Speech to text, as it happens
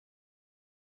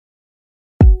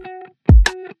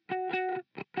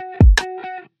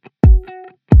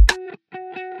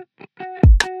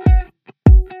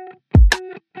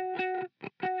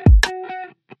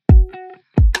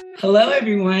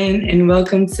everyone, and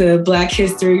welcome to Black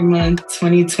History Month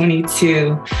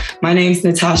 2022. My name is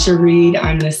Natasha Reed.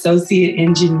 I'm an associate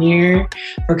engineer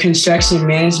for construction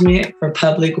management for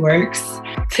Public Works.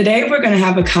 Today, we're going to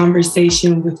have a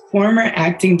conversation with former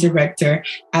acting director,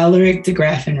 Alaric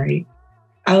Degrafinried.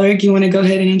 Alaric, you want to go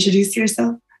ahead and introduce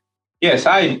yourself? Yes,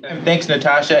 hi. Thanks,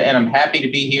 Natasha, and I'm happy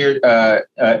to be here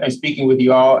and speaking with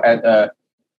you all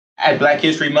at Black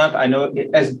History Month. I know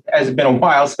it has been a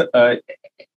while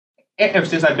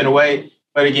since I've been away,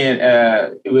 but again,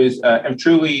 it was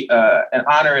truly an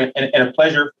honor and a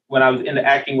pleasure when I was in the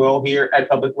acting role here at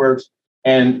Public Works.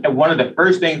 And one of the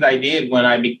first things I did when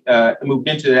I moved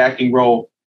into the acting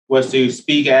role was to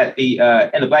speak at the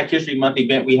Black History Month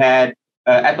event we had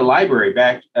at the library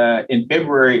back in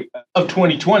February of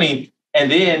 2020,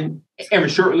 and then ever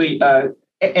shortly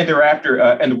and thereafter,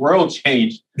 and the world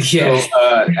changed. Yes.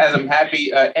 So, as I'm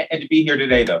happy and to be here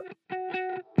today, though.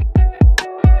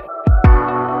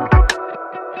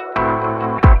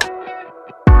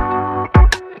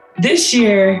 This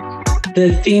year,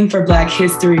 the theme for Black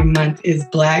History Month is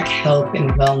Black Health and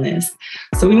Wellness.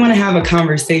 So we want to have a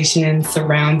conversation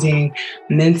surrounding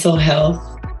mental health.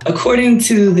 According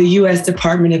to the U.S.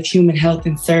 Department of Human Health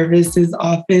and Services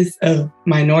Office of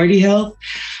Minority Health,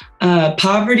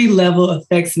 poverty level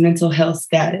affects mental health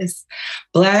status.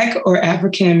 Black or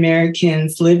African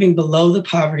Americans living below the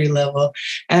poverty level,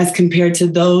 as compared to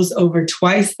those over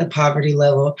twice the poverty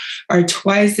level, are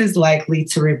twice as likely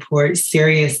to report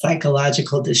serious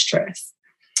psychological distress.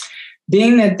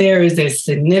 Being that there is a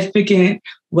significant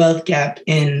wealth gap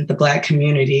in the Black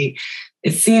community,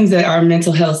 it seems that our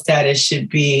mental health status should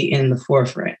be in the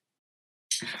forefront.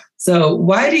 So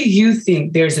why do you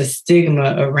think there's a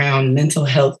stigma around mental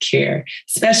health care,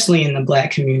 especially in the Black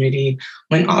community,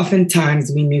 when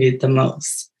oftentimes we need it the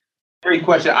most? Great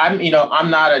question.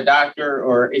 I'm not a doctor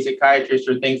or a psychiatrist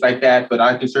or things like that, but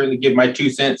I can certainly give my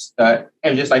 2 cents,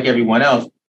 and just like everyone else.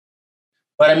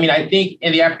 But I think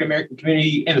in the African American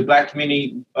community, in the Black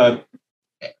community,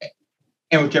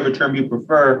 in whichever term you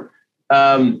prefer,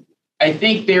 I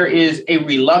think there is a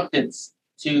reluctance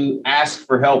to ask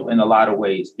for help in a lot of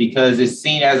ways because it's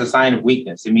seen as a sign of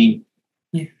weakness.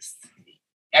 Yes.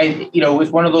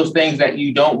 It's one of those things that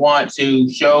you don't want to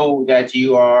show that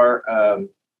you are,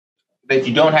 that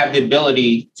you don't have the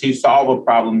ability to solve a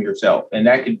problem yourself. And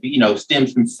that could be,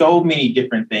 stems from so many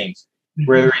different things,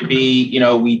 whether it be,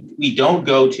 we don't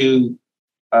go to,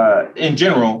 in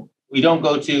general, we don't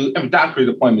go to doctor's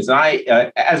appointments. And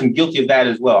I, as I'm guilty of that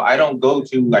as well,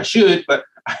 I should, but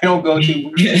I don't go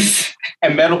to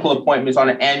and medical appointments on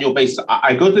an annual basis.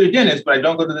 I go to the dentist, but I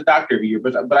don't go to the doctor every year,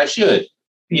 but I should,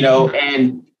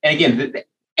 and again,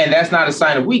 and that's not a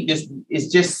sign of weakness. It's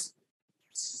just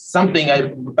something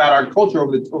about our culture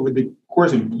over the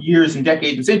course of years and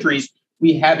decades and centuries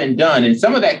we haven't done. And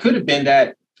some of that could have been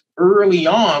that early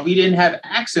on, we didn't have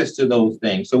access to those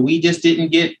things. So we just didn't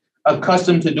get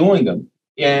accustomed to doing them.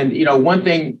 And, one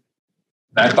thing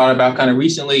I thought about kind of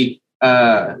recently,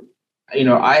 I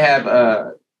have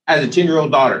as a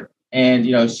 10-year-old daughter, and,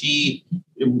 she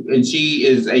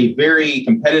is a very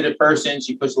competitive person.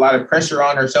 She puts a lot of pressure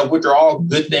on herself, which are all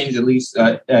good things, at least,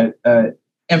 and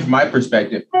from my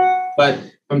perspective. But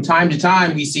from time to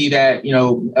time, we see that,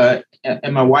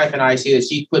 and my wife and I see that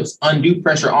she puts undue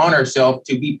pressure on herself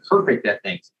to be perfect at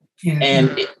things. Yeah.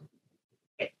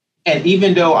 And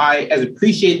even though I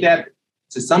appreciate that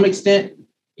to some extent,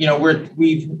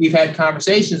 we've had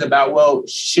conversations about, well,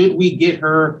 should we get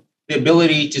her the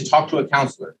ability to talk to a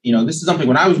counselor? This is something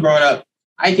when I was growing up,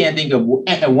 I can't think of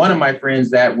one of my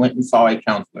friends that went and saw a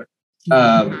counselor.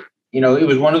 It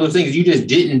was one of those things you just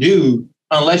didn't do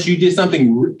unless you did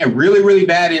something really, really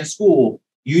bad in school.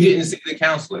 You didn't see the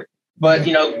counselor. But,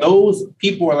 those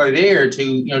people are there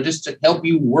to, just to help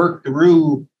you work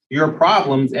through your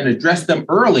problems and address them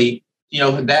early.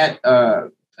 That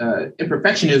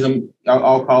imperfectionism,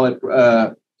 I'll call it,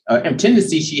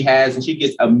 tendency she has, and she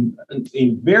gets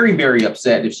very, very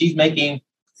upset if she's making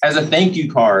as a thank you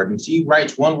card and she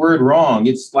writes one word wrong.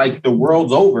 It's like the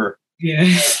world's over. Yeah.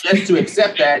 Just to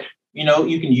accept that,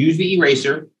 you can use the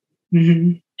eraser.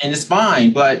 Mm-hmm. And it's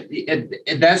fine, but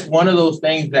that's one of those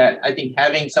things that I think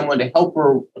having someone to help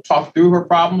her talk through her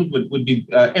problems would be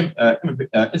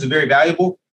is very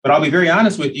valuable. But I'll be very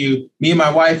honest with you, me and my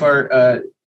wife are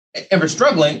ever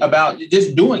struggling about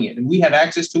just doing it, and we have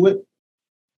access to it.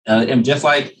 And just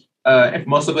like if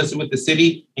most of us with the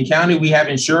city and county, we have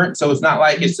insurance, so it's not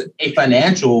like it's a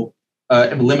financial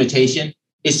limitation.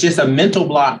 It's just a mental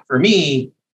block for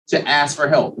me to ask for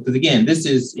help because again, this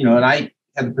is and I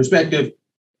have the perspective.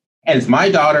 And it's my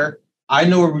daughter. I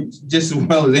know her just as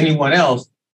well as anyone else.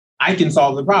 I can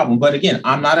solve the problem. But again,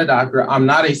 I'm not a doctor. I'm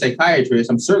not a psychiatrist.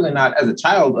 I'm certainly not as a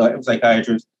child a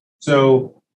psychiatrist.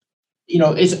 So,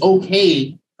 it's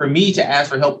okay for me to ask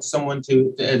for help to someone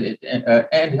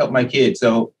and help my kids.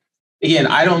 So again,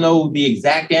 I don't know the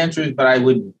exact answers, but I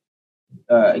would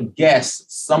guess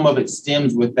some of it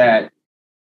stems with that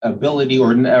ability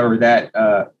or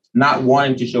that not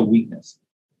wanting to show weakness.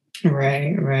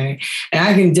 Right. And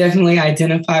I can definitely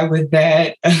identify with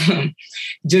that.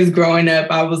 Just growing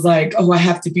up, I was like, oh, I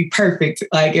have to be perfect.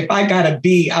 Like if I got a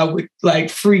B, I would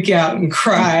like freak out and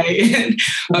cry. And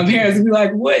my parents would be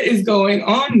like, what is going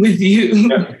on with you?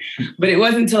 But it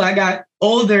wasn't until I got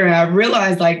older and I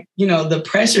realized the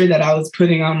pressure that I was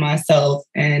putting on myself.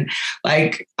 And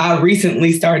like, I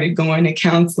recently started going to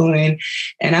counseling.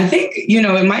 And I think,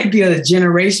 it might be a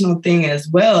generational thing as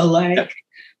well. Like,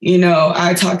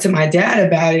 I talked to my dad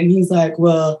about it and he's like,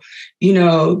 well,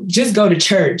 just go to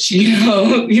church, you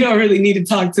don't really need to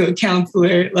talk to a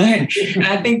counselor. Like, and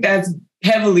I think that's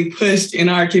heavily pushed in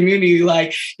our community.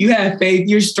 Like, you have faith,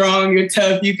 you're strong, you're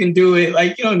tough, you can do it.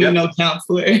 Like, you don't need no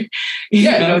counselor.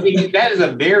 That is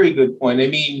a very good point. I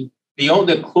mean,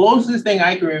 the closest thing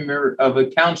I can remember of a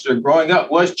counselor growing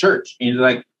up was church. And he's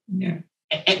like,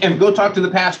 and go talk to the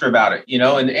pastor about it,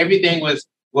 and everything was,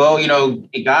 well,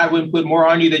 God wouldn't put more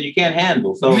on you than you can't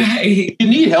handle. So you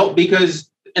need help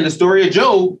because in the story of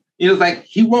Job, it's like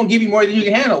he won't give you more than you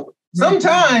can handle.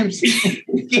 Sometimes he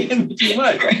give him too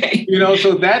much. Right.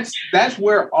 So that's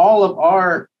where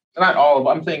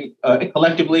I'm saying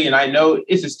collectively, and I know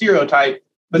it's a stereotype,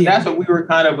 but that's what we were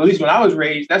kind of, at least when I was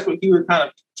raised, that's what we were kind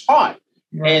of taught.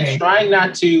 Right. And trying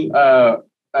not to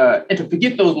and to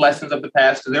forget those lessons of the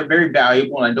past because they're very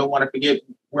valuable, and I don't want to forget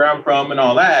where I'm from and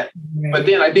all that. Right. But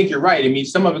then I think you're right. I mean,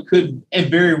 some of it could and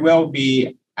very well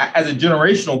be as a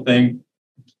generational thing,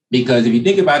 because if you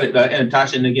think about it, and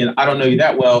Natasha, and again, I don't know you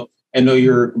that well and know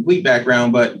your complete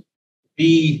background, but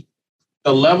the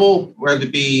level, whether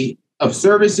it be of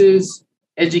services,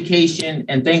 education,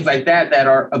 and things like that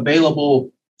are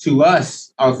available to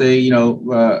us, I'll say, I'm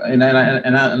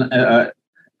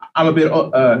a bit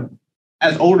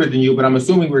as older than you, but I'm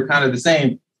assuming we're kind of the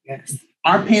same. Yes.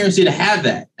 Our parents didn't have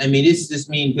that. I mean, it's just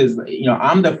because,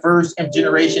 I'm the first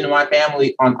generation in my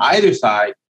family on either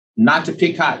side not to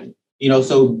pick cotton,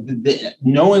 so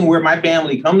knowing where my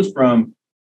family comes from,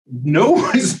 no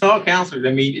one saw counselors.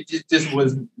 I mean, it just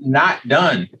was not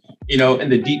done, in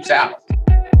the Deep South.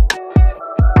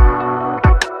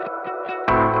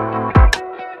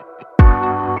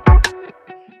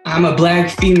 I'm a Black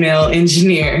female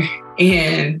engineer.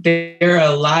 And there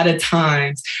are a lot of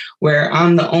times where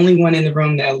I'm the only one in the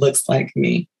room that looks like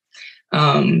me.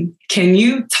 Can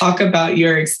you talk about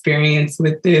your experience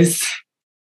with this?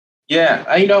 Yeah,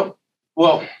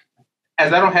 well,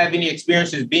 as I don't have any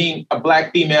experiences being a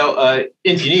Black female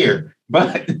engineer,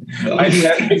 but I do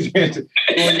have experiences.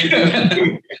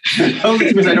 Those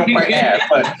experiences I don't quite have,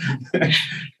 but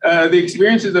the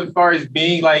experiences as far as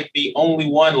being like the only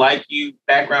one like you,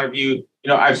 background of you,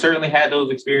 I've certainly had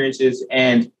those experiences,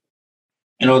 and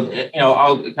I'll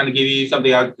kind of give you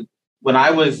something. When I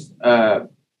was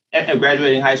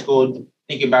graduating high school,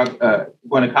 thinking about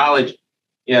going to college,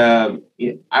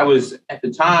 I was at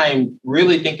the time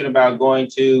really thinking about going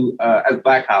to as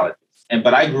Black colleges,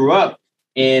 but I grew up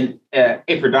in a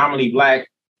predominantly Black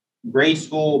grade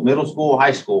school, middle school,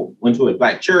 high school. Went to a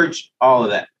Black church, all of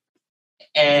that,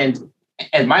 and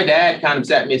my dad kind of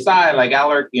sat me aside, like,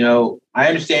 Alaric, I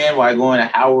understand why going to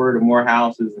Howard or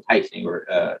Morehouse is enticing, or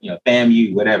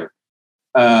FAMU, whatever.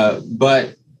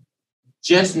 But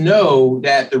just know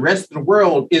that the rest of the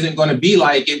world isn't going to be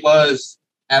like it was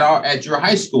at your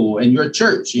high school and your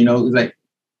church. It's like,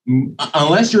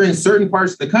 unless you're in certain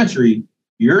parts of the country,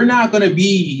 you're not going to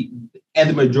be at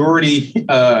the majority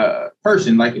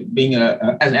person, like being as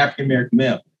an African American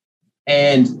male.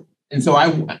 And so I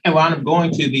wound up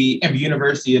going to the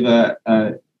University of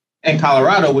in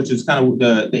Colorado, which is kind of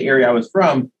the area I was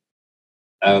from,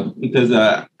 because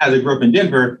as I grew up in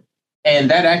Denver,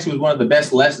 and that actually was one of the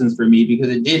best lessons for me, because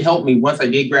it did help me once I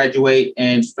did graduate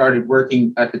and started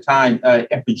working at the time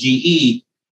at the GE,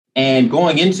 and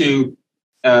going into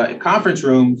conference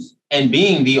rooms and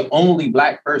being the only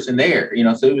Black person there.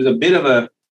 So it was a bit of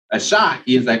a shock.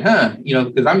 It's like,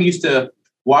 because I'm used to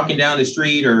walking down the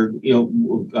street or,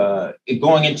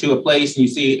 going into a place and you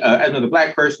see another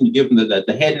Black person, you give them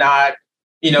the head nod,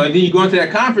 and then you go into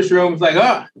that conference room, it's like,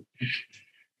 oh,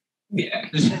 yeah,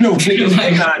 there's no head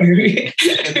nod, and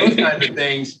those kinds of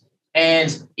things.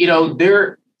 And,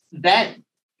 that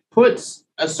puts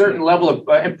a certain level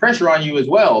of pressure on you as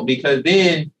well, because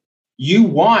then you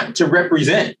want to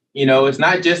represent, it's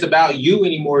not just about you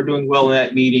anymore doing well in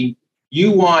that meeting.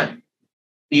 you want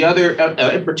the other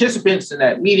participants in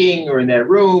that meeting or in that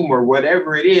room or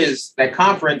whatever it is, that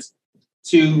conference,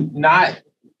 to not,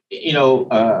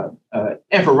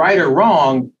 and for right or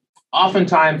wrong,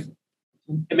 oftentimes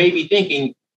it may be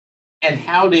thinking, and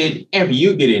how did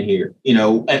you get in here?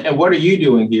 And what are you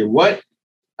doing here? What,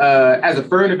 as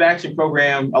affirmative action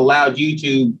program, allowed you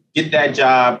to get that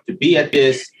job, to be at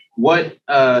this? What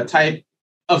type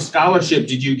of scholarship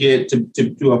did you get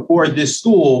to afford this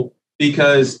school?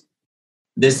 Because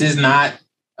this is not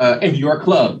in your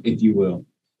club, if you will.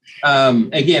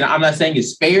 Again, I'm not saying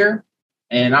it's fair,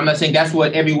 and I'm not saying that's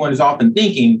what everyone is often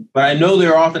thinking, but I know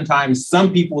there are oftentimes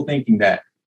some people thinking that.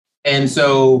 And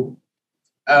so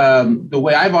the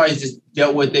way I've always just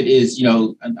dealt with it is,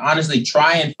 honestly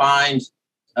try and find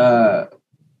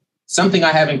something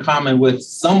I have in common with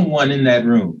someone in that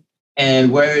room.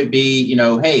 And whether it be,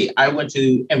 hey, I went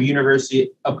to University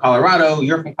of Colorado,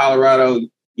 you're from Colorado,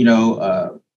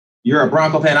 you're a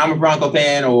Bronco fan, I'm a Bronco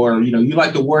fan, or, you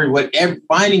like the word, whatever,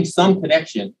 finding some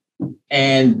connection.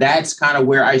 And that's kind of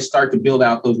where I start to build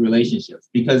out those relationships.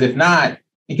 Because if not,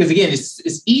 again,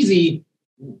 it's easy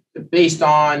based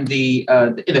on the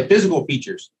physical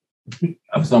features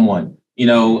of someone.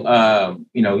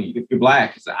 If you're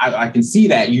Black, I can see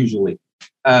that usually.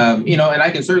 And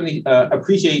I can certainly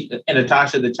appreciate, and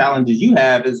Natasha, the challenges you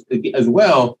have as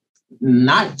well,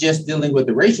 not just dealing with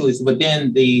the racial issue, but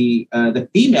then the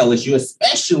female issue,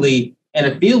 especially in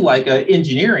a field like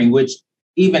engineering, which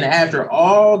even after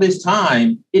all this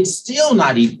time, it's still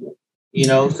not equal.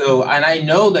 So, and I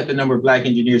know that the number of Black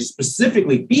engineers,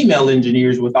 specifically female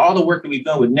engineers, with all the work that we've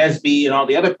done with NSBE and all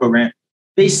the other programs,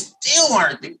 they still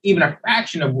aren't even a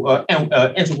fraction of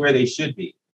into where they should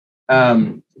be.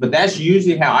 But that's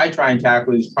usually how I try and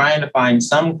tackle it, is trying to find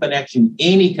some connection,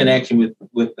 any connection with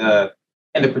one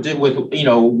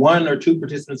or two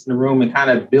participants in the room, and kind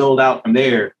of build out from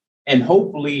there. And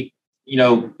hopefully,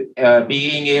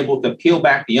 being able to peel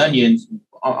back the onions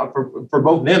for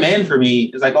both them and for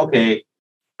me is like, okay,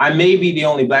 I may be the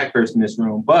only Black person in this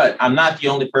room, but I'm not the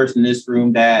only person in this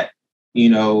room that,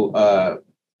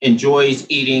 enjoys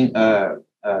eating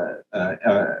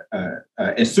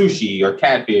sushi or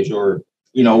catfish or,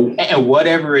 and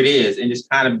whatever it is, and just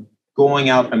kind of going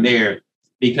out from there,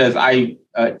 because I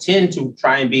tend to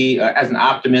try and be as an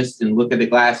optimist and look at the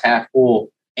glass half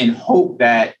full and hope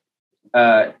that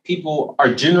people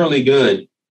are generally good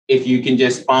if you can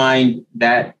just find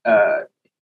that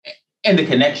and the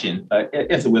connection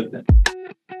with them.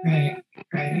 Right.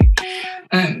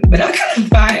 But I kind of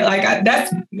find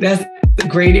that's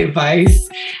great advice.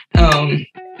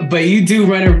 But you do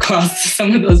run across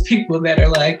some of those people that are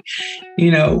like,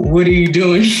 what are you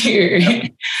doing here?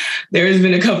 There's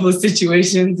been a couple of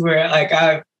situations where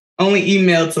I've only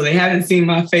emailed, so they haven't seen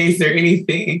my face or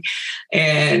anything.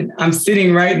 And I'm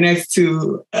sitting right next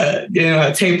to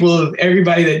a table of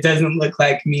everybody that doesn't look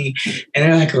like me. And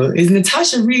they're like, well, is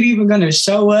Natasha Reed even going to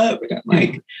show up? And I'm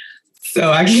like,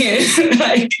 so I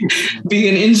can't be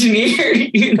an engineer,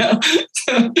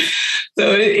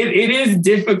 So it is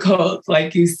difficult,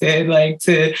 like you said,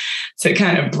 to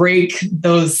kind of break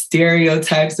those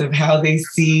stereotypes of how they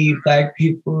see Black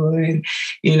people. And,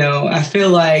 I feel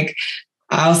like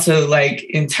I also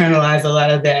internalize a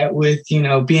lot of that with,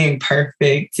 being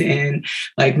perfect and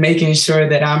making sure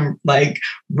that I'm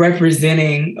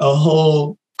representing a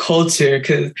whole culture,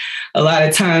 because a lot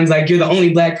of times you're the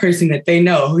only Black person that they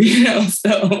know,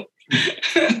 so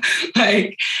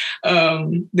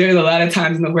there's a lot of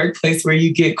times in the workplace where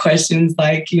you get questions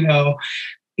how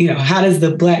does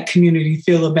the Black community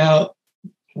feel about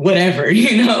whatever,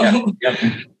 Yeah.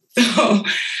 So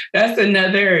that's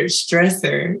another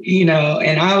stressor,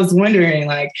 and I was wondering,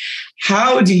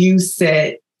 how do you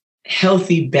set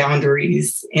healthy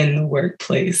boundaries in the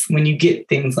workplace when you get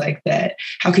things like that?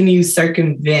 How can you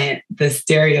circumvent the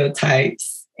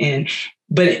stereotypes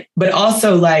but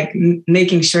also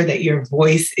making sure that your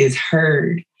voice is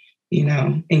heard,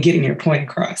 and getting your point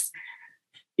across?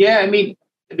 Yeah, I mean,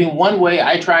 one way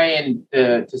I try and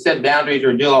to set boundaries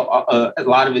or deal a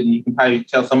lot of it, and you can probably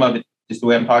tell some of it just the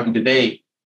way I'm talking today,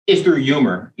 is through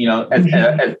humor,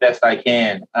 as best I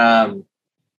can.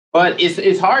 But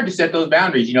it's hard to set those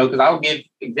boundaries, because I'll give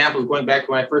examples going back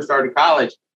to when I first started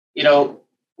college.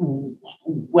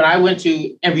 When I went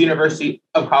to University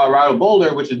of Colorado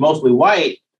Boulder, which is mostly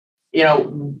white,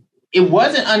 it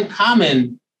wasn't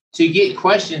uncommon to get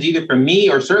questions either from me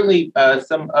or certainly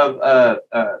some of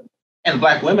and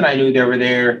Black women I knew that were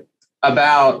there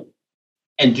about,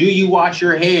 and do you wash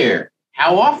your hair?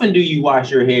 How often do you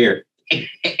wash your hair?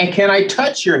 And can I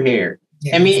touch your hair?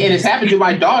 Yes. And it's happened to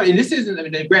my daughter. And this isn't,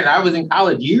 granted, I was in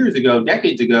college years ago,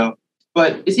 decades ago,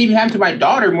 But it's even happened to my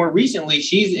daughter more recently.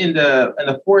 She's in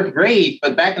the fourth grade,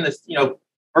 but back in the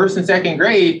first and second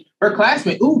grade, her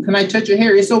classmate, ooh, can I touch your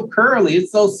hair? It's so curly,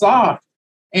 it's so soft.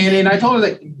 And then I told her,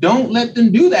 like, don't let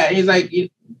them do that. And he's like,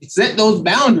 set those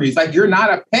boundaries. Like, you're not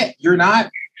a pet. You're not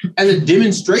as a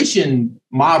demonstration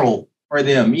model for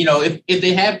them. If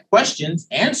they have questions,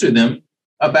 answer them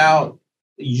about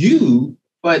you,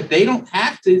 but they don't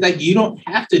have to, like, you don't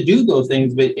have to do those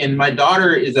things. And my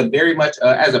daughter is a very much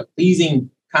as a pleasing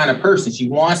kind of person. She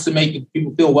wants to make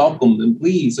people feel welcomed and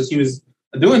pleased. So she was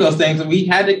doing those things. And we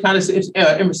had to kind of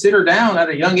sit her down at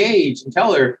a young age and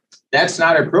tell her that's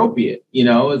not appropriate.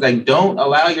 It's like, don't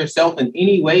allow yourself in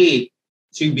any way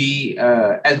to be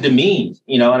as demeaned,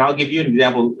 and I'll give you an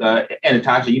example. And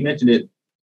Natasha, you mentioned it,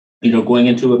 going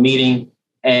into a meeting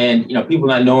and, people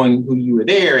not knowing who you were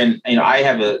there. And, I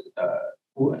have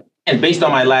and based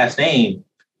on my last name,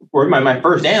 or my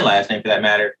first and last name for that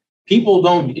matter, people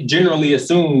don't generally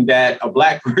assume that a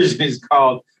Black person is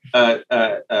called Alaric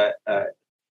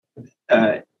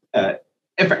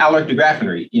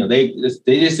Degrafinried.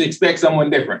 They just expect someone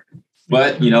different.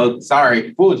 But,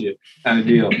 sorry, fooled you kind of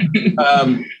deal.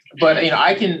 But,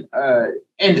 I can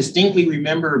and distinctly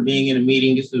remember being in a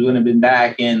meeting. This was when I've been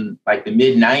back in like the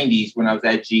mid 90s when I was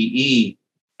at GE,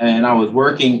 and I was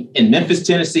working in Memphis,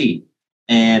 Tennessee,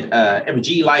 and it was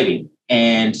GE Lighting.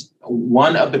 And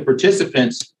one of the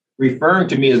participants referring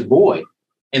to me as boy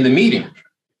in the meeting.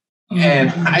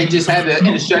 And I just had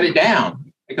to shut it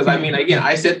down because, again,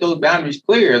 I set those boundaries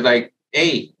clear. It's like,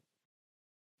 hey,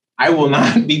 I will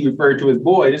not be referred to as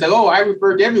boy. It's like, oh, I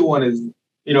refer to everyone as,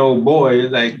 boy.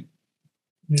 It's like,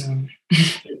 no.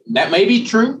 That may be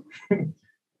true,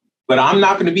 but I'm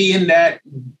not going to be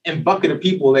in bucket of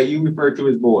people that you refer to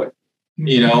as boy,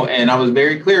 and I was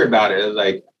very clear about it. I was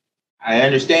like, I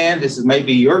understand this is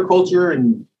maybe your culture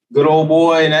and good old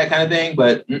boy and that kind of thing,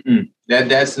 but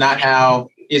that's not how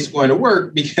it's going to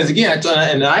work because, again,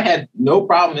 I had no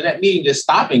problem in that meeting just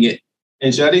stopping it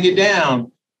and shutting it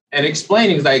down and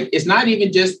explaining, it's like, it's not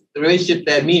even just the relationship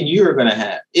that me and you are going to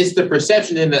have. It's the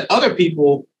perception that other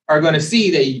people are going to see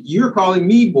that you're calling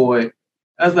me boy.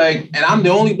 I was like, and I'm the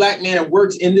only Black man that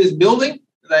works in this building.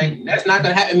 Like, that's not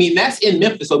going to happen. That's in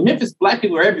Memphis. So Memphis, Black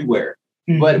people are everywhere.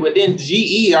 Mm-hmm. But within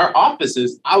GE, our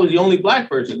offices, I was the only Black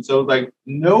person. So like,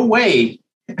 no way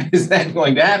is that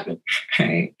going to happen.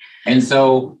 Right. And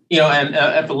so,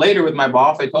 and later with my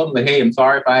boss, I told him, like, hey, I'm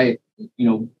sorry if I,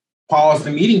 pause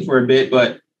the meeting for a bit,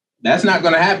 but that's not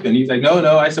going to happen. He's like,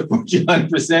 no, I support you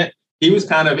 100%. He was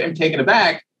kind of taken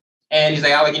aback. And he's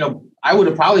like, Alec, I would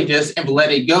have probably just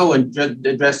let it go and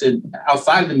addressed it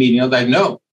outside of the meeting. I was like,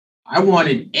 no, I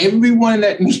wanted everyone in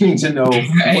that meeting to know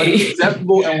what is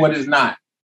acceptable and what is not.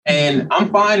 And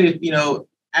I'm fine if,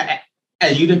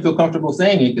 as you didn't feel comfortable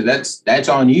saying it, because that's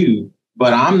on you.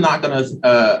 But I'm not going to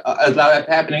allow that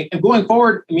to happen. And going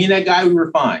forward, me and that guy, we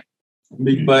were fine.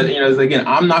 But, again,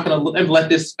 I'm not going to let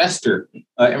this fester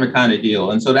every kind of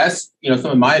deal. And so that's,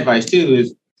 some of my advice, too,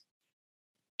 is,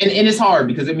 and it's hard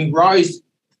because, we're always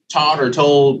taught or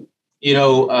told,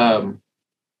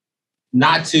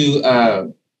 not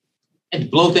to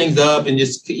blow things up and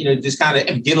just kind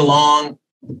of get along.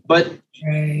 But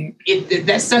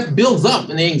that stuff builds up,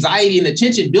 and the anxiety and the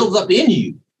tension builds up in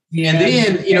you. Yeah. And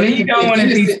then, you don't want to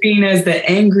be seen as the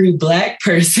angry Black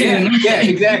person. Yeah,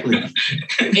 exactly.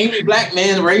 Angry Black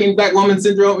man, or angry Black woman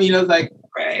syndrome, it's like,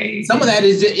 right. Some of that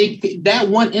is that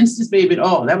one instance, baby.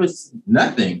 Oh, that was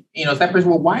nothing. It's that person.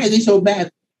 Well, why are they so bad?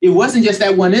 It wasn't just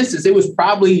that one instance. It was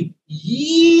probably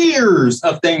years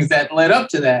of things that led up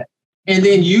to that. And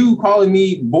then you calling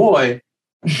me boy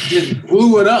just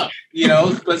blew it up,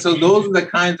 But so those are the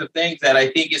kinds of things that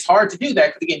I think it's hard to do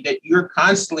that. Because again, that you're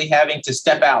constantly having to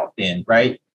step out then,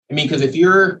 right? Because if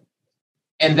you're,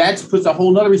 and that puts a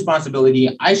whole nother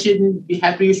responsibility. I shouldn't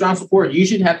have to be responsible for it. You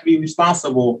should have to be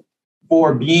responsible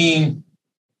for being,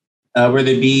 whether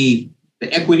it be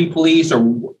the equity police or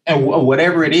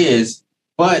whatever it is.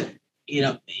 But,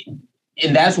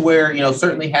 and that's where,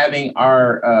 certainly having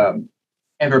our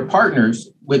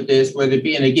partners with this, whether it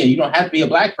be, and again, you don't have to be a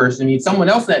Black person. Someone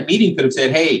else in that meeting could have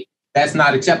said, hey, that's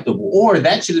not acceptable. Or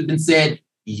that should have been said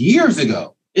years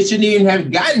ago. It shouldn't even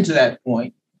have gotten to that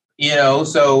point.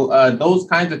 So those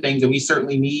kinds of things that we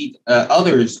certainly need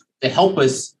others to help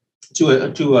us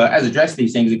to address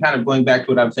these things. And kind of going back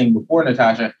to what I was saying before,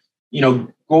 Natasha,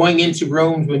 going into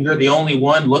rooms when you're the only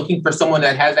one looking for someone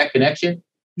that has that connection.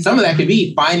 Some of that could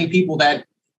be finding people that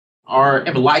are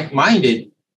like-minded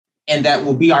and that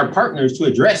will be our partners to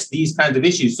address these kinds of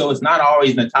issues. So it's not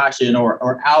always Natasha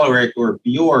or Alaric or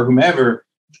Bior or whomever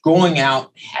going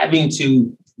out having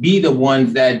to be the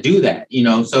ones that do that,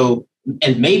 So,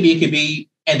 and maybe it could be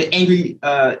and the angry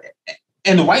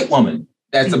and the white woman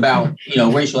that's about,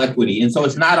 racial equity. And so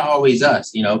it's not always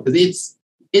us, because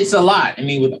it's a lot. I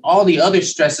mean, with all the other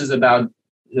stresses about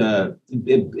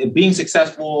being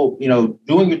successful,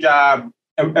 doing your job,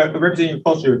 representing your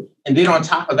culture, and then on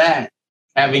top of that,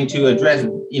 having to address,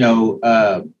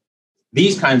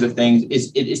 these kinds of things,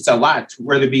 it's a lot,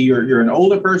 whether it be you're an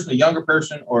older person, a younger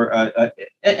person, or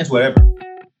it's whatever.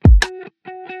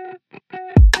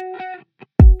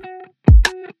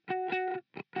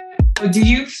 Do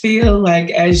you feel like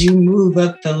as you move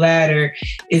up the ladder,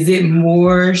 is it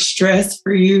more stress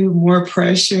for you, more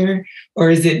pressure, or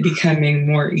is it becoming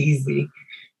more easy?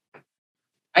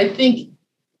 I think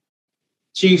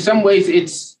to some ways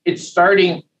it's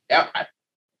starting.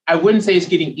 I wouldn't say it's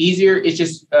getting easier. It's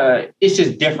just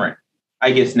different,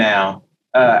 I guess now.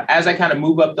 As I kind of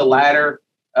move up the ladder,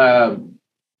 I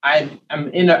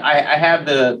have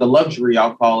the luxury,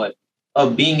 I'll call it,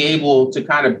 of being able to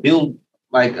kind of build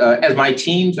as my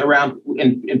teams around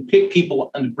and pick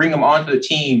people and bring them onto the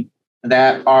team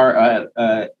that are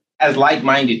as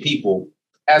like-minded people,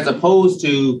 as opposed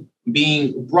to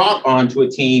being brought onto a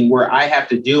team where I have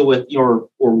to deal with or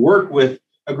work with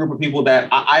a group of people that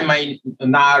I might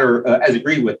not or as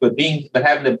agree with, but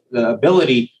having the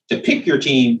ability to pick your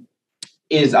team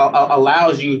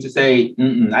allows you to say,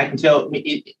 I can tell,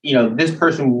 this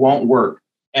person won't work.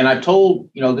 And I've told,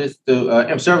 this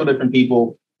to several different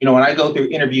people, when I go through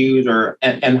interviews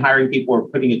and hiring people or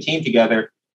putting a team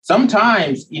together,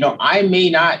 sometimes, I may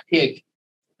not pick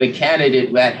the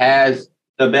candidate that has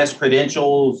the best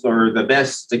credentials or the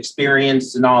best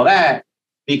experience and all that,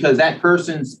 because that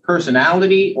person's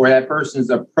personality or that person's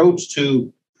approach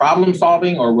to problem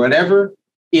solving or whatever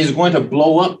is going to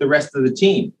blow up the rest of the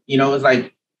team. It's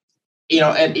like,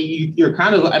 and you're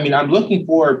kind of, I'm looking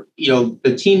for,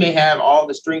 the team may have all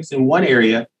the strengths in one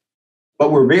area,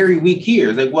 but we're very weak here.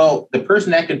 It's like, well, the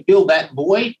person that can fill that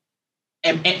void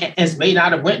and may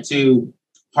not have went to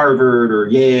Harvard or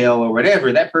Yale or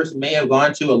whatever. That person may have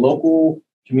gone to a local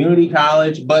community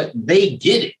college, but they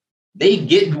get it. They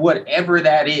get whatever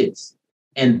that is.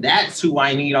 And that's who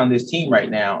I need on this team right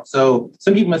now. So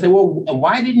some people might say, well,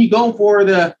 why didn't you go for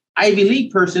the Ivy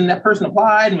League person? That person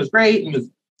applied and was great.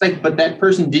 And but that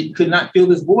person could not fill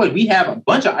this void. We have a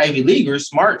bunch of Ivy Leaguers,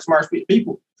 smart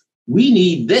people. We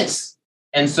need this.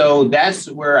 And so that's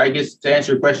where, I guess, to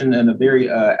answer your question in a very,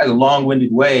 as a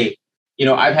long-winded way,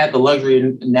 I've had the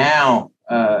luxury now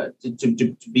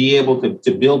to be able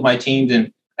to build my teams.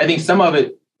 And I think some of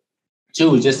it,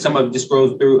 too, some of it just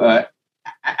grows through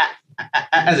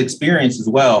as experience as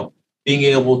well, being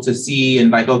able to see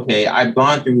and okay, I've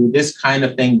gone through this kind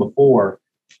of thing before.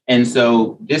 And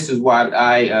so this is what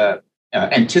I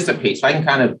anticipate. So I can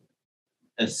kind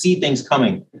of see things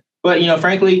coming. But,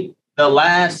 frankly, the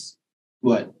last,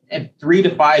 3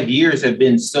 to 5 years have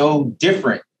been so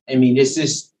different. It's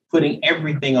just putting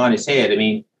everything on its head.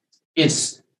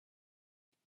 It's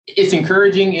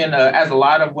encouraging in as a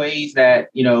lot of ways that,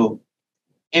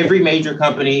 every major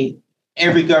company,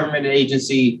 every government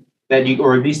agency that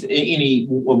or at least any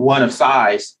one of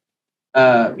size,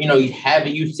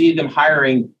 you see them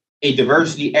hiring a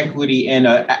diversity, equity, and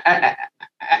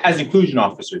as inclusion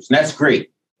officers, and that's great.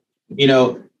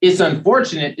 It's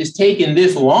unfortunate it's taken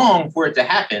this long for it to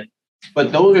happen,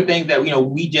 but those are things that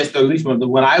we just, at least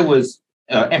when I was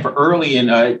and for early in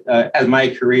as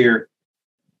my career,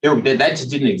 that just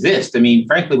didn't exist.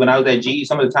 Frankly, when I was at GE,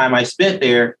 some of the time I spent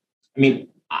there,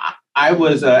 I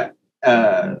was a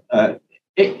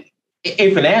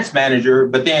finance manager,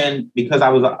 but then because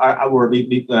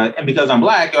and because I'm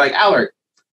Black, they're like, Alaric,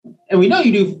 and we know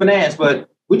you do finance, but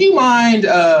would you mind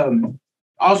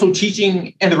also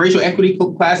teaching in the racial equity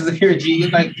classes here at GE?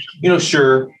 It's like,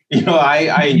 sure.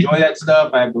 I enjoy that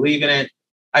stuff. I believe in it.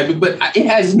 But it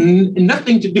has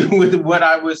nothing to do with what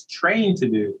I was trained to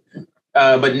do.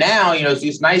 But now,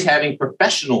 it's nice having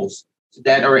professionals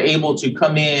that are able to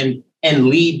come in and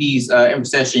lead these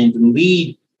sessions and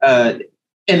lead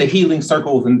in the healing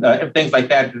circles and things like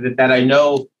that I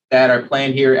know that are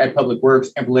planned here at Public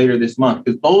Works and for later this month.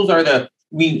 Because those are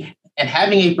and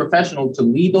having a professional to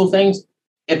lead those things,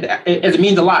 it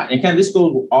means a lot. And this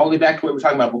goes all the way back to what we were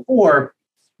talking about before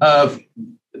of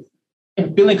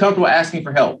feeling comfortable asking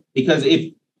for help. Because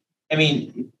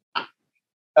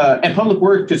and Public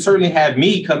Works could certainly have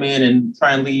me come in and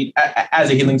try and lead as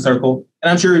a healing circle.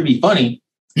 And I'm sure it'd be funny.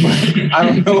 I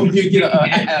don't know if you get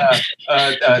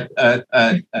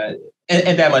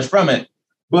and that much from it.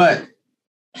 But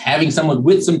having someone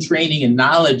with some training and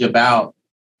knowledge about,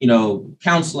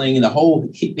 counseling and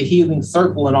the healing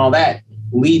circle and all that,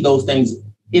 lead those things,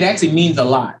 it actually means a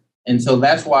lot. And so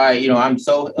that's why, I'm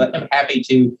so happy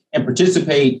to and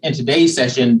participate in today's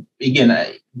session. Again,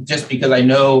 just because I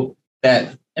know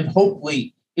that, and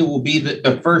hopefully it will be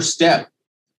the first step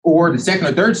or the second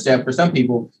or third step for some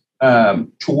people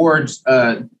towards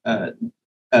as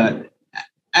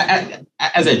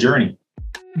a journey.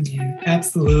 Yeah,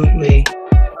 absolutely.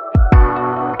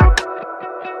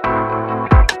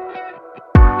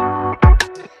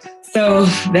 So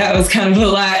that was kind of a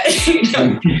lot,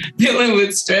 dealing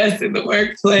with stress in the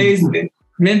workplace and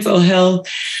mental health.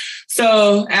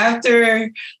 So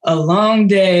after a long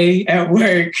day at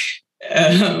work,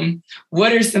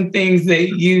 what are some things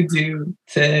that you do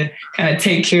to kind of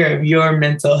take care of your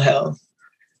mental health?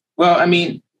 Well, I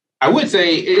mean, I would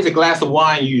say it's a glass of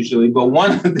wine usually, but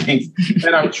one of the things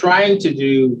that I'm trying to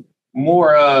do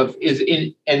more of is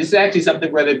and this is actually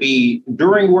something, whether it be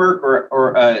during work or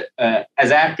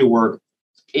as after work,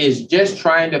 is just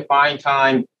trying to find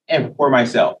time and for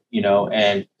myself,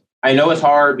 and I know it's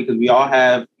hard because we all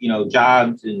have,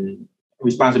 jobs and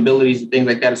responsibilities and things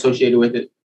like that associated with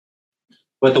it.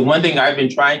 But the one thing I've been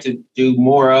trying to do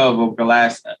more of over the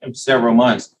last several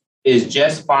months is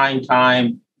just find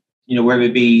time, whether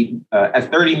it be at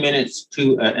 30 minutes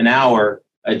to an hour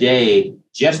a day,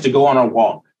 just to go on a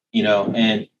walk.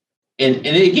 And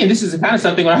again, this is the kind of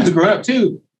something when I was growing up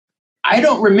too. I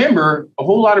don't remember a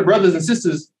whole lot of brothers and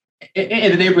sisters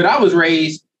in the neighborhood I was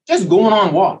raised just going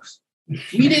on walks.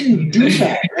 We didn't do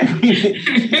that.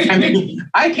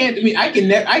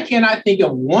 I cannot think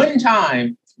of one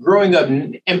time growing up,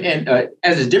 and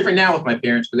as it's different now with my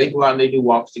parents, because they go out and they do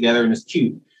walks together and it's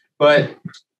cute. But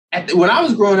when I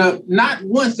was growing up, not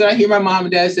once did I hear my mom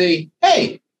and dad say,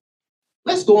 "Hey,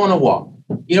 let's go on a walk."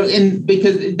 And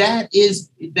because that is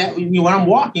that when I'm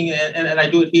walking and I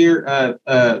do it here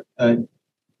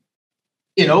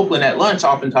in Oakland at lunch,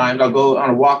 oftentimes I'll go on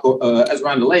a walk as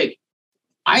around the lake.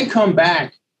 I come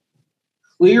back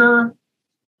clearer.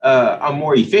 I'm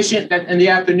more efficient in the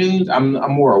afternoons. I'm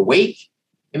more awake.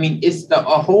 I mean, it's a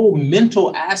whole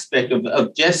mental aspect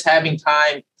of just having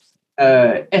time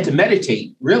and to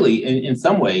meditate, really, in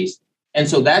some ways. And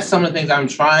so that's some of the things I'm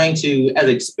trying to as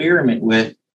experiment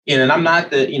with. And I'm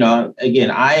not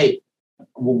again, I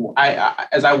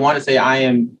as I want to say, I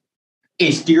am a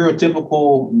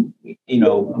stereotypical,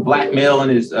 Black male in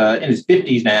his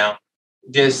 50s now.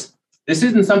 Just this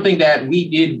isn't something that we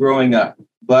did growing up,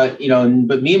 but me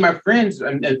and my friends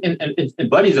and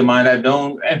buddies of mine I've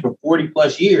known for 40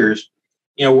 plus years,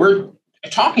 we're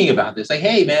talking about this. Like,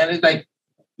 hey, man, it's like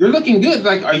you're looking good.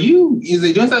 Like, is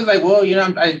they doing something? Like, well,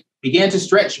 I began to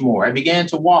stretch more. I began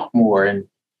to walk more and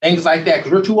things like that,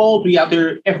 because we're too old to be out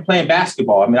there ever playing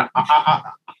basketball. I mean,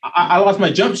 I lost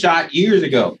my jump shot years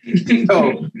ago.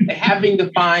 So having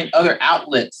to find other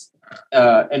outlets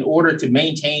in order to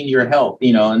maintain your health,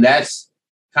 and that's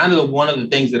kind of one of the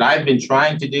things that I've been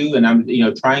trying to do. And I'm,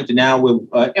 trying to now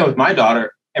with my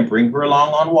daughter and bring her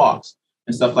along on walks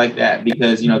and stuff like that,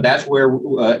 because, that's where,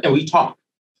 and we talk,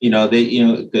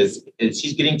 because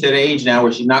she's getting to the age now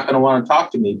where she's not going to want to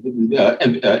talk to me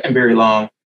and very long.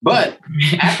 But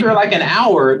after like an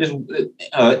hour, just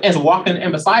as walking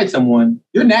and beside someone,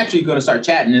 you're naturally going to start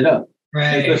chatting it up.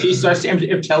 Right. And so she starts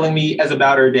telling me as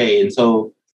about her day. And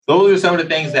so those are some of the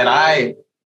things that I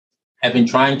have been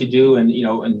trying to do, and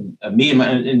me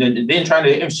and then trying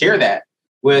to share that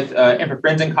with and for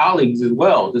friends and colleagues as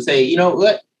well, to say,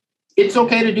 look, it's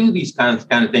okay to do these kind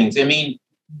of things. I mean,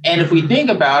 and if we think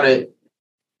about it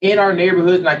in our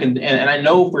neighborhoods, and I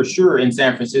know for sure in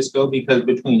San Francisco, because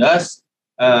between us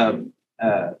and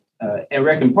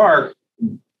Rec and Park,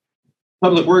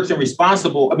 Public Works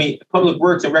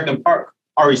and Rec and Park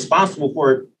are responsible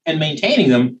for and maintaining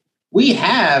them. We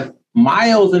have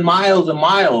miles and miles and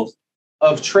miles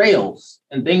of trails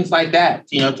and things like that,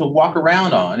 to walk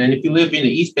around on. And if you live in the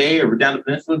East Bay or down the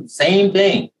peninsula, same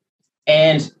thing.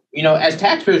 And, as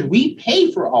taxpayers, we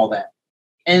pay for all that.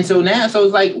 And so it's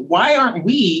like, why aren't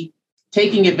we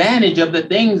taking advantage of the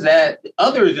things that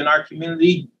others in our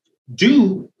community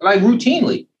do, like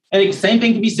routinely? And the same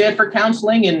thing can be said for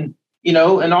counseling and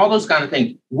all those kind of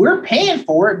things. We're paying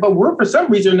for it, but we're for some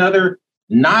reason or another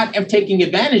not taking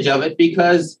advantage of it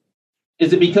because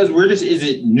is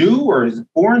it new or is it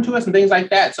foreign to us and things like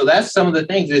that? So that's some of the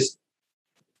things, is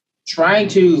trying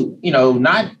to,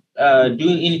 not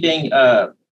doing anything.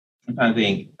 I'm trying to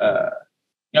think,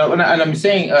 and I'm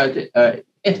saying to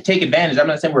take advantage. I'm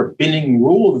not saying we're bending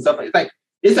rules and stuff. It's like,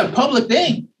 it's a public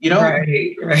thing,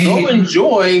 Right. Go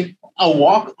enjoy a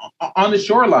walk on the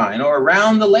shoreline or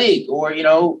around the lake, or,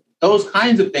 those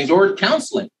kinds of things, or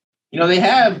counseling. They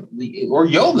have, or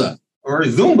yoga. or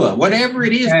Zumba, whatever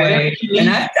it is. Right. Whatever you need.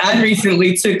 And I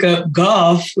recently took up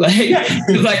golf.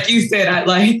 Like you said,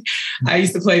 I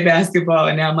used to play basketball,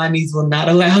 and now my knees will not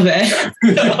allow that.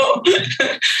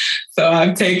 So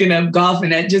I've taken up golf,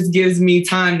 and that just gives me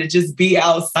time to just be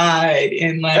outside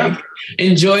and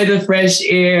enjoy the fresh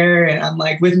air. And I'm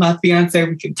like with my fiance,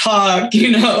 we can talk,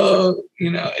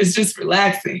 it's just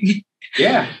relaxing.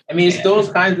 Yeah. I mean, it's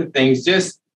those kinds of things,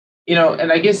 just,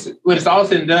 and I guess when it's all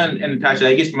said and done, and Natasha,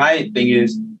 I guess my thing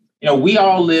is, we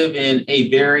all live in a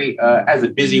very, as a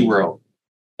busy world,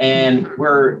 and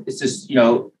it's just,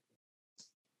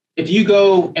 if you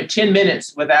go at 10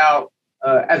 minutes without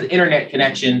as an internet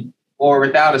connection or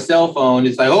without a cell phone,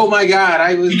 it's like, oh my God,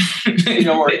 I was,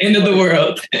 the end of the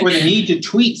world. Or the need to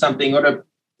tweet something or to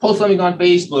post something on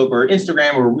Facebook or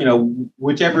Instagram or,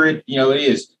 whichever it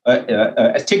is,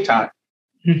 TikTok.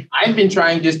 I've been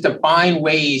trying just to find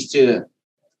ways to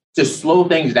slow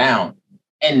things down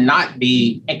and not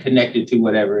be connected to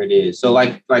whatever it is. So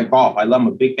like golf, I'm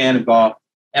a big fan of golf,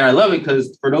 and I love it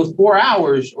because for those 4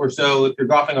 hours or so, if you're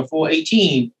golfing a full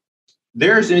 18,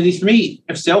 there's, at least for me,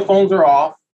 if cell phones are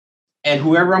off and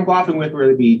whoever I'm golfing with, whether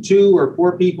it be 2 or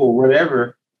 4 people,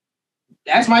 whatever,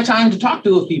 that's my time to talk to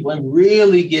those people and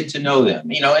really get to know them,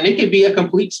 and it could be a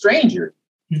complete stranger.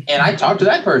 And I talk to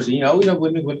that person,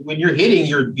 when you're hitting,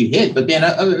 you hit. But then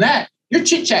other than that, you're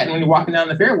chit-chatting when you're walking down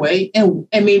the fairway. And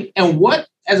what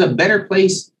as a better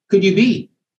place could you be?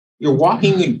 You're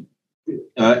walking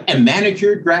in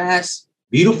manicured grass,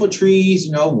 beautiful trees,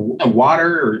 and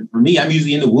water. Or for me, I'm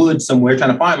usually in the woods somewhere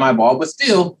trying to find my ball. But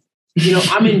still,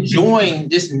 I'm enjoying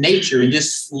this nature and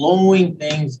just slowing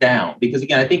things down. Because,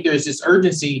 again, I think there's this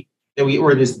urgency and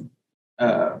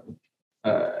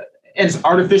it's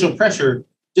artificial pressure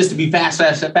just to be fast.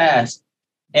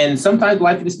 And sometimes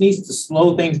life just needs to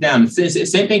slow things down. The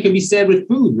same thing can be said with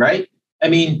food, right? I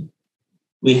mean,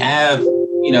 we have,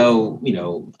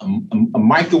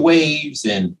 microwaves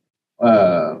and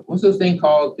what's those thing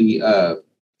called? The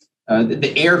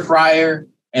air fryer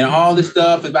and all this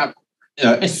stuff about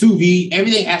sous vide.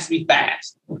 Everything has to be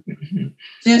fast.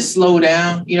 Just slow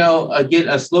down, get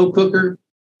a slow cooker,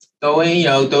 throw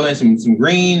in some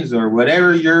greens or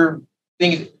whatever your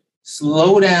thing is.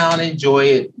 Slow down, enjoy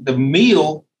it. The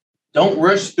meal, don't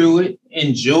rush through it.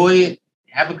 Enjoy it.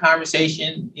 Have a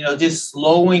conversation. Just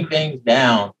slowing things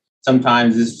down.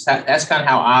 Sometimes that's kind of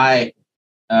how I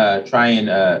try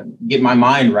and get my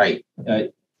mind right,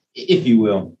 if you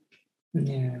will.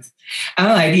 Yes.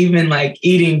 I like even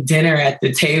eating dinner at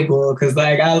the table because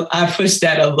I push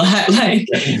that a lot.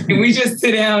 Can we just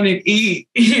sit down and eat,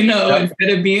 instead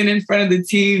of being in front of the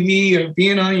TV or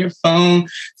being on your phone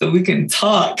so we can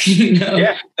talk,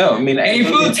 Yeah. No, any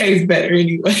food tastes better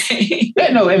anyway.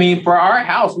 Yeah, no, for our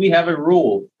house, we have a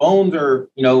rule. Phones are,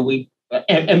 we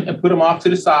and put them off to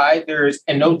the side. There's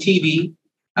no TV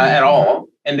at all.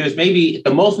 And there's maybe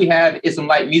the most we have is some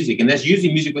light music, and that's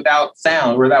usually music without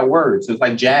sound or without words. So it's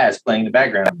like jazz playing in the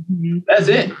background. Mm-hmm. That's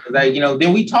it.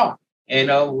 Then we talk.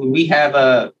 We have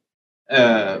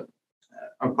I'll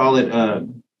call it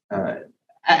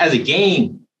as a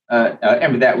game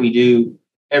that we do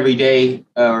every day.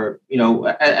 Or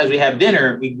as we have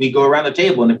dinner, we go around the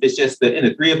table, and if it's just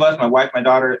the 3 of us, my wife, my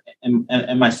daughter,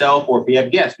 and myself, or if we have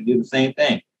guests, we do the same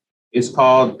thing. It's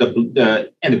called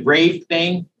the brave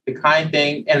thing, the kind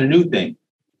thing, and a new thing.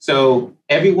 So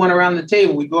everyone around the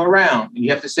table, we go around, and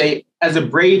you have to say as a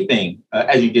brave thing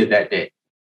as you did that day.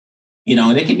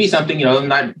 And it could be something,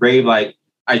 not brave like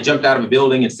I jumped out of a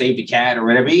building and saved a cat or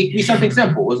whatever. It could be something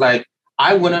simple. It was like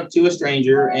I went up to a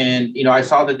stranger and I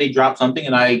saw that they dropped something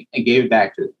and I gave it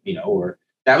back to them, or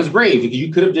that was brave because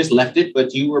you could have just left it,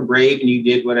 but you were brave and you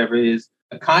did whatever it is.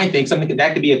 A kind thing, something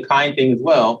that could be a kind thing as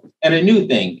well. And a new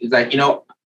thing is like,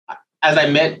 as I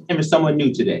met someone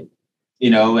new today,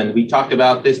 and we talked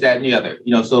about this, that, and the other,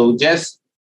 so just,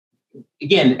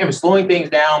 again, slowing things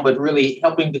down, but really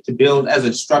helping to build as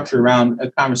a structure around a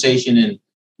conversation and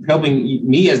helping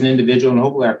me as an individual and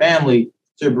hopefully our family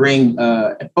to bring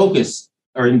focus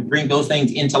or bring those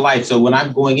things into life. So when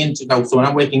I'm when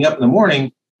I'm waking up in the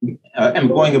morning and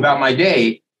going about my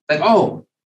day, like,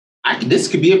 this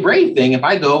could be a brave thing if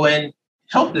I go and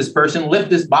help this person lift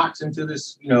this box into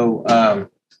this,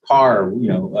 car,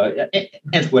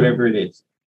 and whatever it is.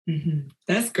 Mm-hmm.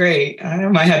 That's great. I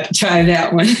might have to try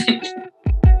that one.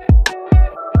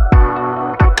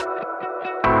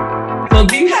 Well,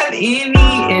 do you have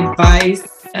any advice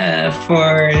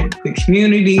for the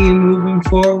community moving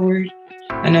forward?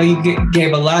 I know you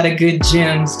gave a lot of good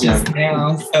gems just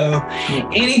now. So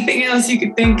anything else you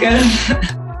could think of?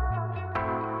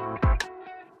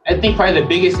 I think probably the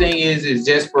biggest thing is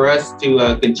just for us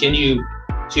to continue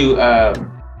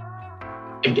to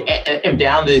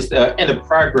down this and the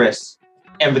progress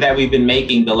and that we've been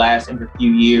making the last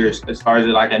few years, as far as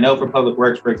like I know for Public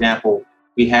Works, for example,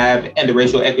 we have and the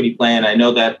racial equity plan. I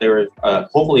know that there is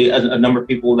hopefully a number of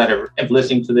people that are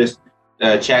listening to this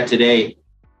chat today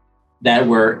that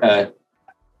were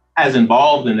as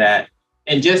involved in that,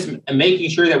 and just making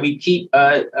sure that we keep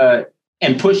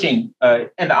and pushing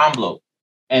in the envelope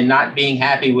and not being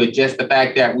happy with just the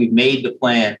fact that we've made the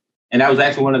plan. And that was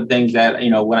actually one of the things that,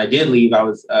 when I did leave, I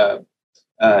was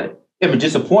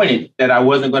disappointed that I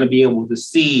wasn't going to be able to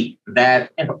see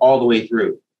that all the way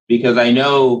through, because I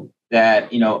know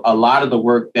that, a lot of the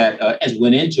work that has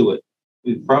went into it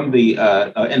from the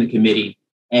in the committee,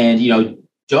 and,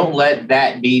 don't let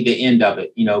that be the end of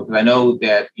it, because I know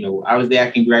that, I was the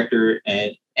acting director,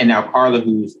 and now Carla,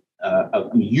 who's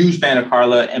I'm a huge fan of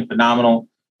Carla and phenomenal,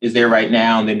 is there right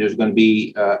now. And then there's going to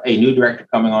be a new director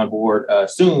coming on board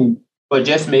soon, but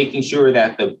just making sure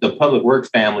that the Public Works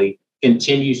family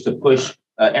continues to push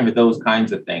and those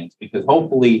kinds of things, because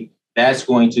hopefully that's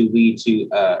going to lead to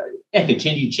a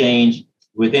continued change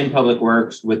within Public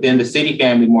Works, within the city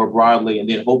family more broadly, and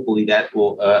then hopefully that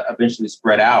will eventually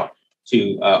spread out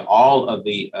to all of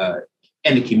the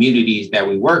and the communities that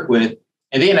we work with.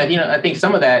 And then I think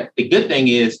some of that, the good thing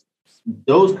is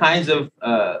those kinds of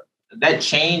that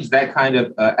change, that kind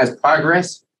of as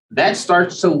progress, that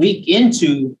starts to leak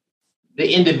into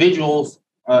the individuals,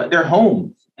 their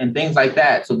homes and things like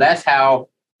that. So that's how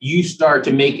you start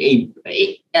to make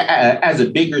as a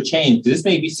bigger change. This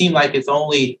may seem like it's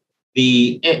only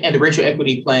the racial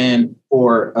equity plan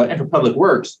for Public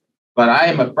Works, but I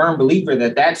am a firm believer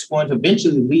that that's going to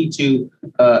eventually lead to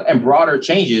and broader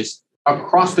changes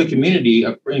across the community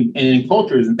and in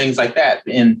cultures and things like that.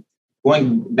 And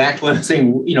going back to what I was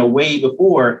saying, way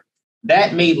before,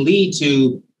 that may lead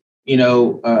to,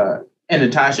 and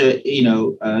Natasha,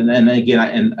 and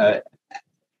again,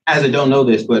 as I don't know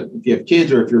this, but if you have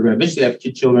kids or if you're going to eventually have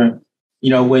children,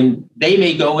 when they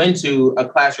may go into a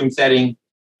classroom setting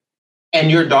and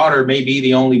your daughter may be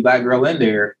the only Black girl in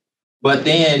there, but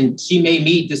then she may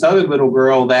meet this other little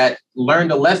girl that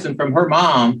learned a lesson from her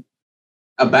mom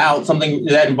about something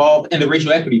that involved in the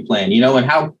racial equity plan, and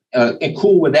how and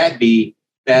cool would that be,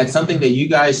 that something that you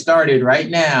guys started right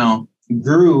now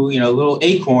grew, a little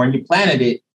acorn, you planted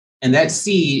it, and that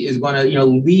seed is going to,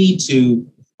 lead to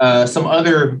some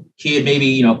other kid,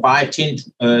 maybe, 5, 10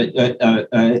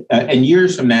 and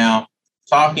years from now,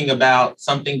 talking about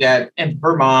something that and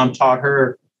her mom taught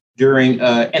her during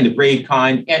and the brave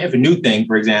kind, and a new thing,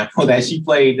 for example, that she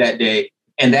played that day.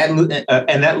 And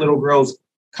that little girl's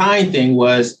kind thing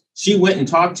was she went and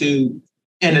talked to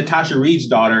Natasha Reed's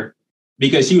daughter,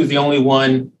 because she was the only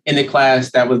one in the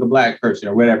class that was a Black person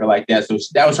or whatever like that. So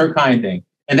that was her kind thing.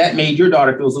 And that made your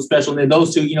daughter feel so special. And then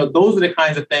those two, those are the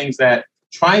kinds of things that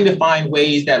trying to find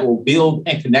ways that will build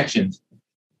and connections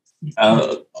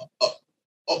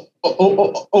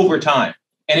over time.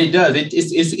 And it does. It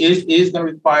is going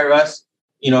to require us,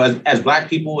 as Black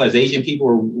people, as Asian people,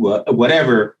 or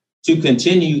whatever, to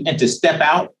continue and to step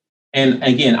out. And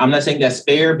again, I'm not saying that's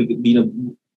fair, because,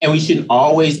 and we shouldn't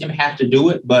always have to do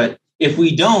it. But if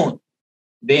we don't,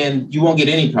 then you won't get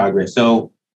any progress.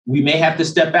 So we may have to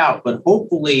step out, but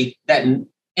hopefully that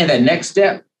next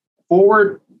step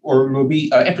forward, or will be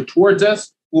towards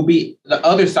us, will be the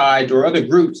other side or other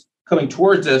groups coming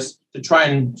towards us to try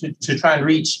and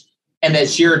reach, and that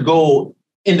shared goal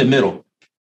in the middle.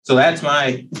 So that's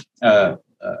my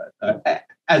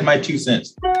as my 2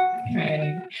 cents.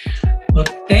 Right. Well,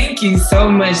 thank you so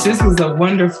much. This was a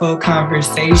wonderful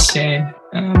conversation.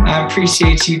 I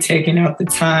appreciate you taking out the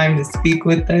time to speak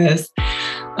with us.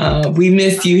 We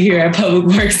miss you here at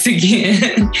Public Works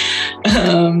again.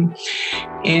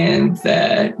 And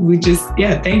we just,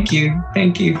 thank you.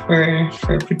 Thank you for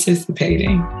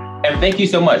participating. And thank you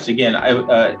so much. Again,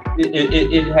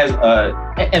 it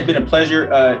has been a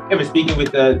pleasure ever speaking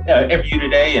with you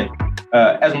today. And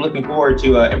as I'm looking forward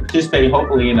to participating,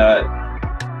 hopefully, in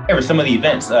some of the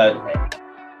events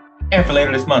and for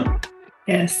later this month.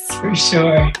 Yes, for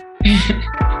sure.